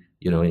 especially,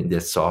 in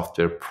the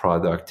software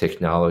product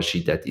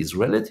technology that is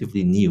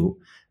relatively new.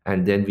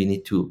 And then we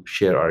need to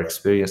share our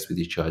experience with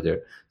each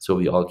other so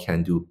we all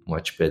can do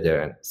much better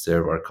and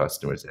serve our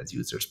customers as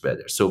users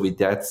better. So with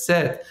that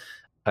said,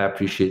 I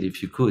appreciate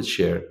if you could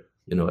share,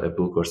 a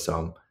book or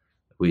some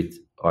with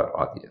our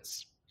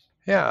audience.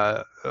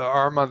 Yeah,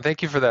 Armand,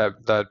 thank you for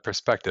that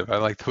perspective. I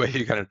like the way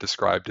you kind of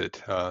described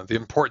it, the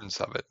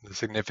importance of it, the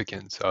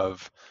significance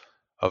of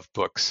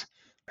books.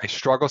 I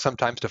struggle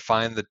sometimes to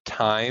find the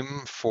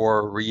time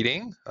for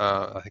reading.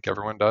 I think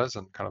everyone does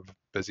in kind of a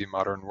busy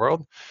modern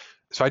world.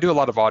 So I do a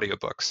lot of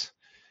audiobooks.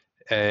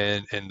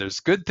 And there's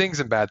good things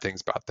and bad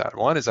things about that.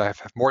 One is I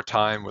have more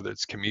time, whether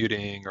it's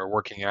commuting or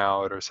working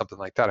out or something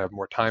like that. I have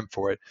more time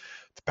for it.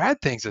 The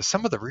bad things is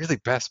some of the really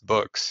best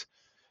books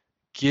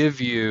give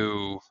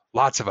you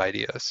lots of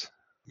ideas.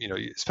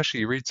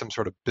 Especially you read some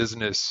sort of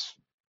business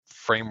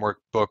framework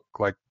book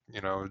like,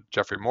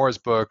 Jeffrey Moore's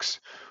books,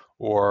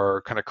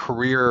 or kind of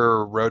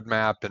career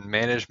roadmap and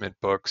management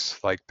books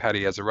like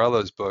Patty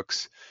Azzarella's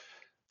books.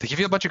 They give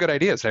you a bunch of good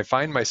ideas. And I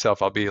find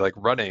myself, I'll be like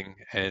running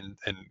and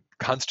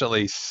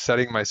constantly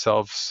setting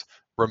myself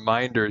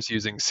reminders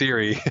using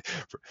Siri.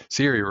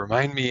 Siri,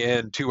 remind me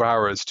in 2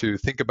 hours to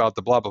think about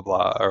the blah blah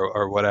blah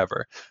or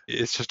whatever.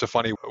 It's just a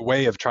funny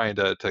way of trying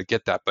to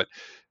get that. But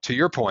to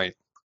your point,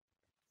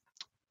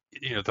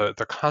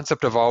 the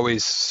concept of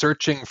always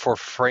searching for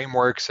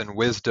frameworks and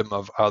wisdom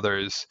of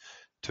others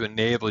to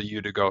enable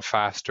you to go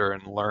faster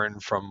and learn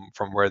from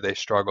where they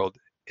struggled,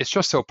 it's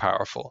just so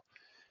powerful.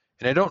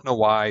 And I don't know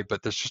why,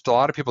 but there's just a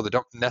lot of people that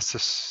don't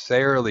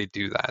necessarily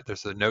do that.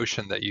 There's a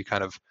notion that you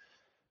kind of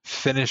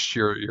finish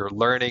your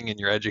learning and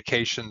your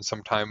education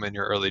sometime in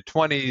your early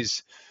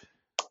 20s,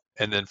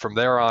 and then from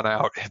there on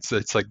out,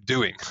 it's like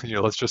doing.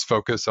 Let's just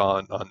focus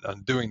on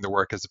doing the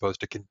work as opposed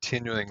to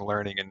continuing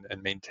learning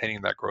and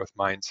maintaining that growth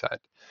mindset.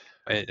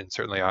 And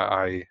certainly,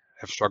 I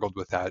have struggled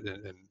with that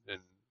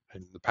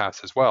in the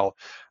past as well.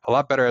 A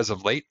lot better as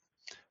of late.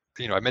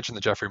 I mentioned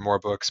the Jeffrey Moore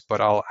books,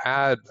 but I'll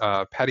add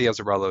Patty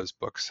Azzarello's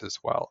books as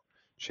well.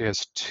 She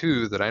has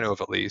two that I know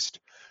of at least.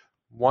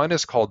 One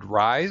is called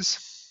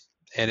Rise,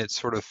 and it's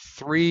sort of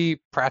 3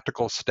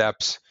 practical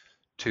steps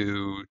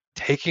to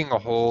taking a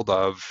hold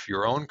of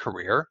your own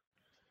career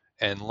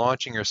and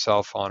launching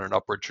yourself on an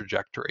upward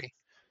trajectory.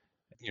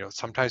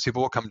 Sometimes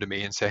people will come to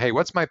me and say, hey,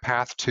 what's my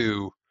path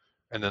to,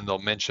 and then they'll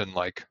mention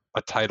like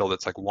a title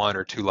that's like 1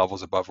 or 2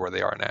 levels above where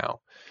they are now.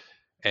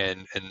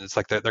 And it's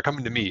like they're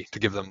coming to me to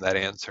give them that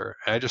answer.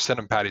 And I just send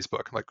them Patty's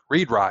book. I'm like,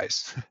 read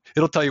Rise.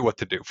 It'll tell you what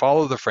to do.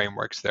 Follow the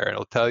frameworks there. And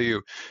it'll tell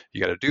you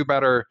got to do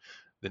better,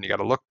 then you got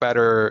to look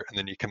better, and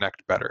then you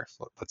connect better.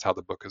 That's how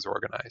the book is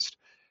organized.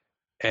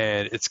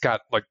 And it's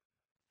got like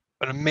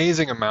an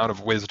amazing amount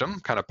of wisdom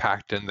kind of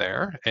packed in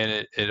there.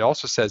 And it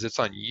also says it's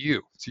on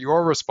you. It's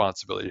your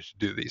responsibility to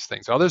do these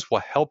things. Others will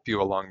help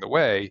you along the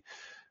way,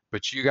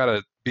 but you got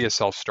to be a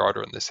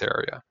self-starter in this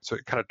area. So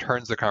it kind of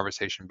turns the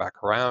conversation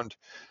back around.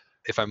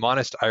 If I'm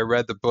honest, I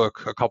read the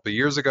book a couple of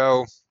years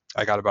ago.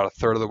 I got about a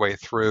third of the way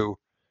through.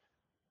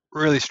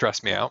 Really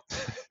stressed me out.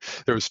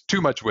 There was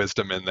too much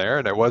wisdom in there,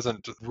 and I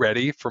wasn't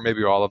ready for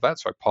maybe all of that,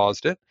 so I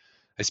paused it.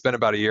 I spent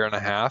about 1.5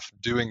 years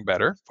doing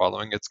better,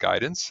 following its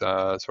guidance,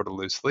 sort of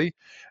loosely.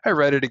 I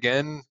read it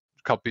again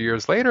a couple of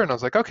years later, and I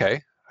was like,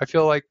 okay, I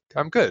feel like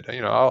I'm good.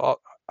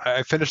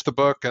 I finished the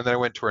book, and then I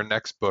went to our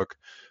next book,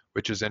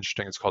 which is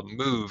interesting. It's called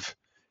Move.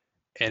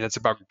 And it's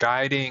about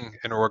guiding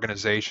an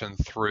organization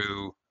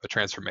through a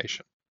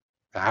transformation.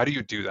 Now, how do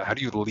you do that? How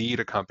do you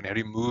lead a company? How do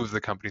you move the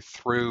company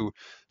through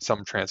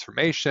some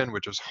transformation,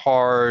 which is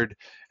hard,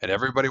 and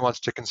everybody wants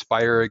to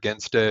conspire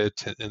against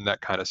it and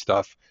that kind of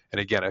stuff.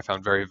 And again, I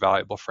found very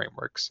valuable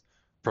frameworks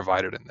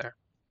provided in there.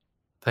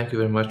 Thank you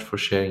very much for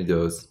sharing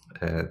those.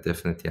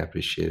 Definitely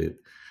appreciate it.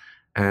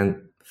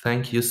 And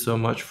thank you so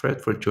much,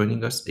 Fred, for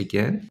joining us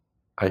again.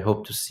 I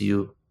hope to see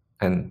you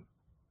and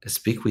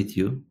speak with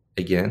you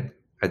again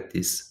at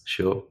this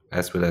show,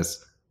 as well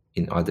as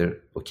in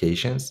other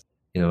occasions.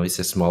 It's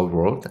a small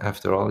world.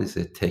 After all, it's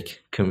a tech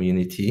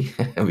community.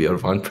 We are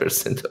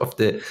 1% of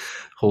the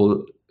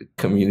whole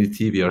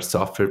community. We are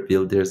software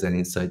builders and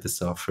inside the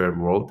software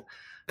world.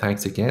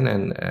 Thanks again,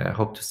 and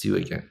hope to see you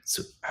again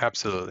soon.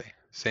 Absolutely.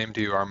 Same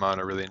to you, Arman.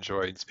 I really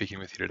enjoyed speaking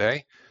with you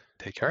today.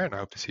 Take care, and I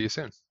hope to see you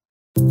soon.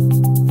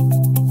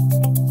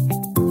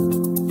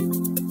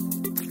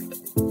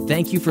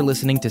 Thank you for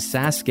listening to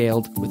SaaS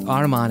Scaled with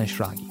Arman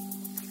Eshraghi.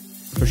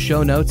 For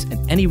show notes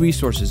and any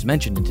resources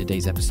mentioned in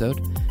today's episode,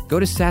 go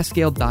to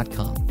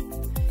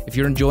SaaSscaled.com. If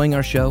you're enjoying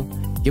our show,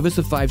 give us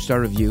a 5-star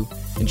review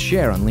and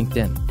share on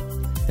LinkedIn.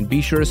 And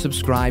be sure to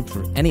subscribe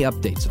for any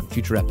updates on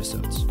future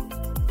episodes.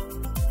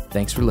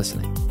 Thanks for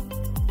listening.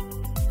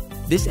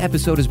 This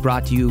episode is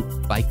brought to you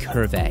by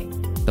Curve,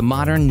 the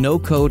modern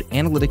no-code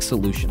analytics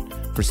solution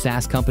for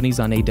SaaS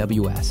companies on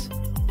AWS.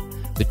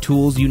 The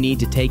tools you need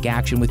to take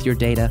action with your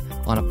data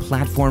on a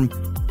platform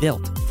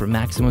built for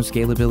maximum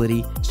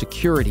scalability,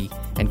 security,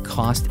 and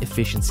cost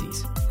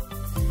efficiencies.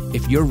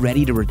 If you're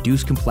ready to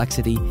reduce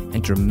complexity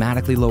and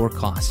dramatically lower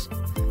costs,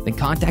 then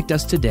contact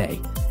us today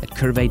at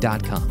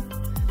Curve.com.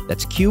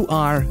 That's QRVEY.com.